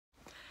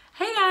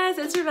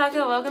it's Rebecca.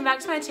 Welcome back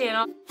to my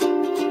channel.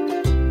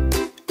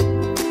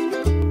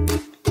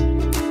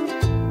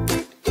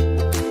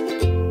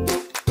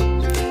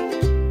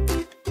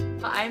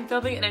 I'm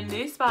filming in a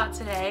new spot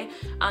today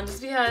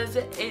just because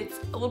it's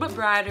a little bit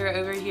brighter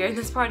over here in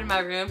this part of my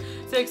room.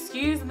 So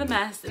excuse the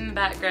mess in the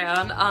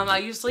background. I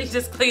usually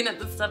just clean up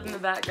the stuff in the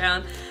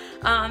background.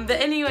 But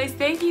anyways,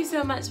 thank you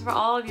so much for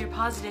all of your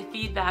positive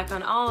feedback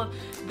on all of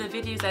the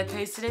videos I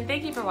posted, and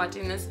thank you for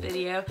watching this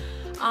video.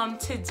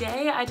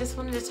 Today I just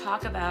wanted to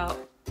talk about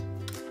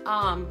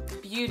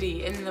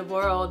beauty in the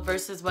world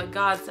versus what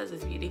God says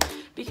is beauty,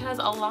 because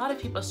a lot of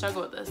people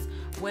struggle with this.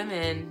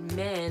 Women,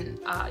 men,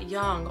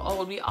 young,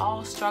 old, we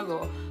all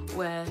struggle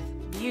with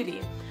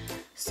beauty.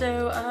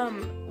 So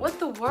what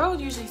the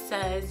world usually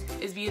says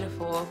is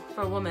beautiful,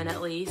 for a woman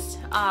at least,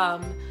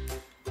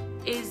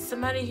 is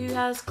somebody who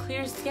has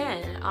clear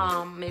skin,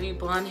 maybe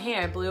blonde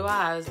hair, blue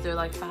eyes, they're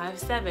like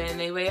 5'7",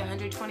 they weigh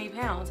 120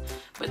 pounds,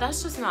 but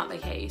that's just not the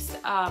case.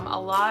 A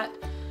lot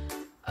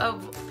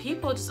of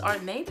people just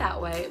aren't made that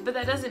way, but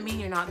that doesn't mean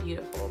you're not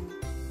beautiful.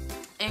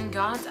 In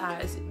God's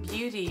eyes,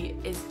 beauty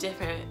is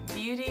different.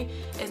 Beauty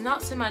is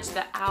not so much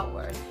the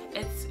outward,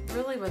 it's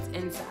really what's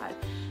inside.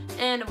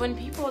 And when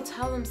people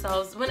tell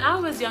themselves, when I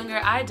was younger,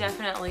 I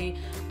definitely,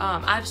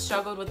 I've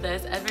struggled with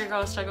this. Every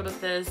girl struggled with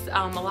this.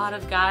 A lot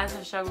of guys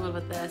have struggled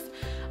with this.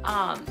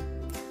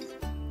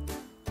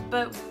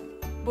 But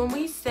when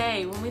we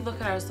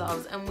look at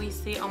ourselves and we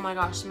see, oh my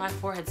gosh, my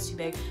forehead's too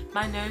big,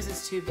 my nose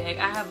is too big,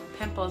 I have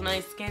pimples, my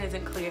skin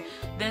isn't clear,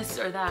 this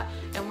or that,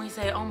 and we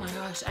say, oh my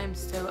gosh, I'm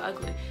so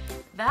ugly.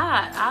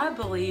 That, I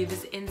believe,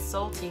 is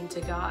insulting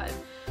to God.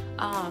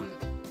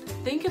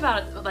 Think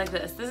about it like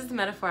this. This is the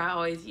metaphor I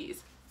always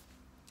use.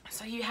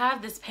 So you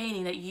have this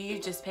painting that you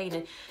just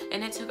painted,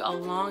 and it took a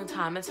long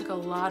time. It took a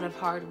lot of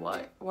hard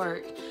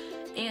work,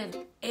 and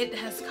it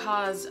has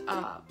caused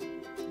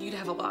you to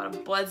have a lot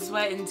of blood,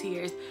 sweat, and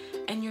tears,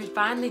 and you're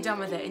finally done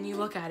with it, and you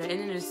look at it,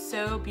 and it is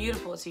so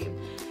beautiful to you,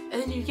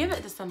 and then you give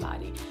it to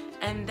somebody,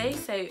 and they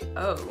say,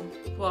 oh,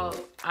 well,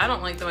 I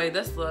don't like the way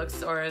this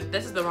looks, or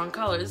this is the wrong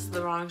color, this is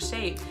the wrong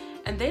shape,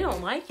 and they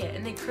don't like it,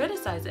 and they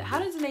criticize it. How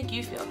does it make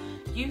you feel?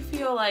 You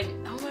feel like,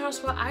 oh my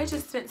gosh, well, I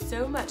just spent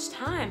so much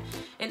time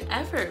and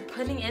effort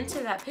putting into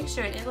that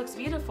picture, and it looks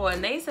beautiful,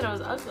 and they said it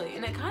was ugly,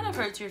 and it kind of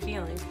hurts your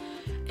feelings.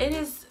 It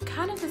is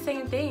kind of the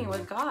same thing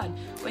with God.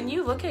 When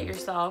you look at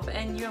yourself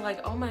and you're like,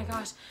 oh my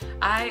gosh,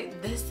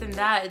 this and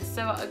that, it's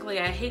so ugly,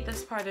 I hate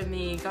this part of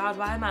me, God,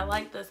 why am I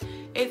like this?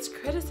 It's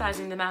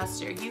criticizing the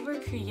master. You were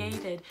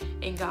created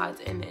in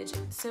God's image,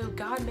 so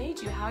God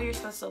made you how you're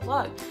supposed to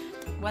look.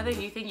 Whether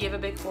you think you have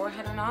a big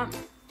forehead or not,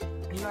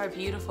 you are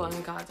beautiful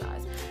in God's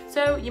eyes.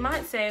 So you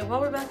might say,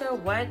 well, Rebecca,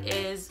 what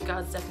is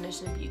God's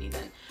definition of beauty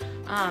then?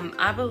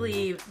 I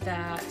believe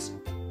that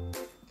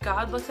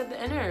God looks at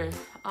the inner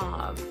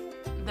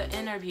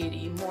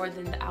beauty more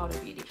than the outer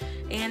beauty.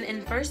 And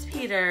in 1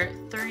 Peter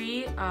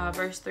 3,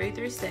 verse 3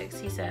 through 6,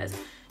 he says,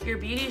 your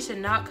beauty should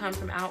not come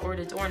from outward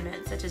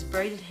adornment, such as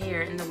braided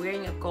hair and the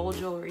wearing of gold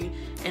jewelry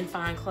and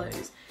fine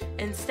clothes.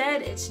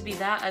 Instead, it should be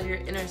that of your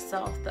inner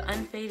self, the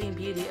unfading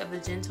beauty of the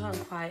gentle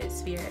and quiet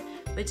spirit,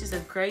 which is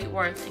of great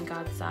worth in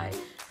God's sight.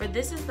 For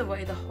this is the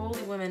way the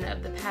holy women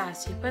of the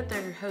past who put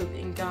their hope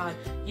in God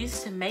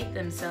used to make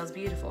themselves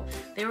beautiful.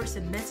 They were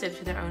submissive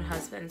to their own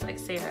husbands, like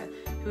Sarah,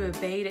 who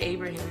obeyed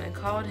Abraham and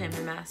called him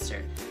her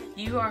master.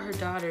 You are her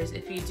daughters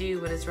if you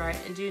do what is right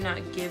and do not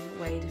give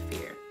way to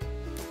fear.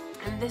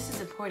 And this is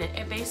important.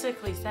 It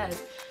basically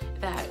says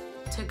that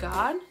to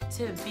God,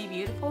 to be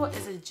beautiful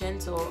is a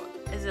gentle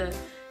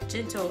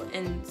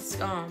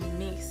and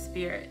meek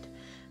spirit.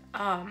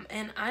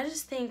 And I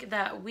just think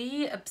that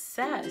we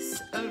obsess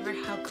over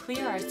how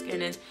clear our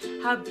skin is,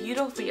 how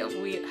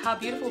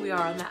beautiful we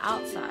are on the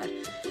outside.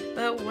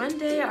 But one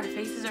day our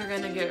faces are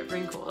gonna get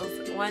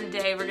wrinkles. One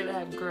day we're gonna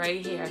have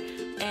gray hair,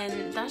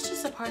 and that's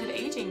just a part of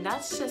aging.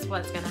 That's just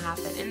what's gonna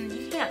happen, and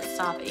you can't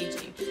stop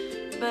aging.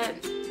 But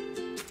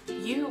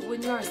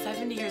when you're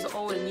 70 years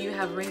old and you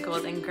have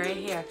wrinkles and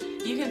gray hair,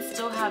 you can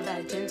still have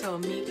that gentle,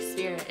 meek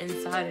spirit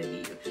inside of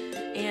you,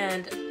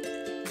 and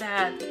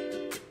that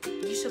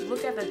you should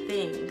look at the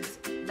things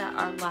that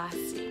are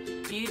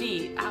lasting.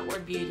 Beauty,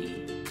 outward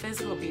beauty,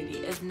 physical beauty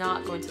is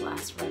not going to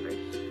last forever,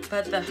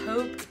 but the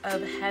hope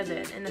of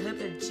heaven and the hope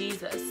of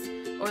Jesus,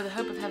 or the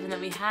hope of heaven that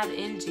we have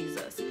in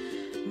Jesus,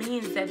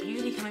 means that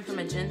beauty coming from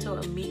a gentle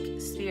and meek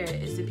spirit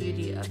is the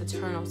beauty of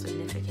eternal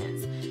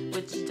significance,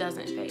 which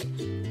doesn't fade.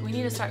 We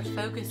need to start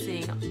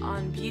focusing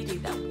on beauty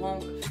that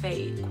won't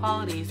fade,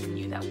 qualities in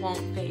you that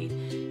won't fade.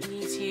 You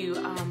need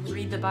to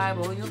read the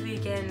Bible.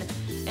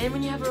 And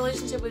when you have a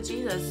relationship with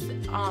Jesus,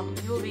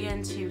 you will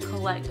begin to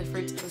collect the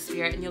fruits of the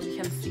Spirit, and you'll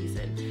become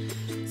seasoned.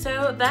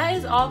 So that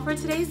is all for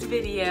today's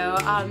video.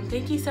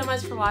 Thank you so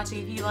much for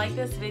watching. If you like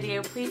this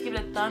video, please give it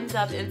a thumbs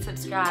up and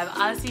subscribe.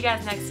 I'll see you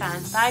guys next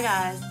time. Bye,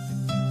 guys.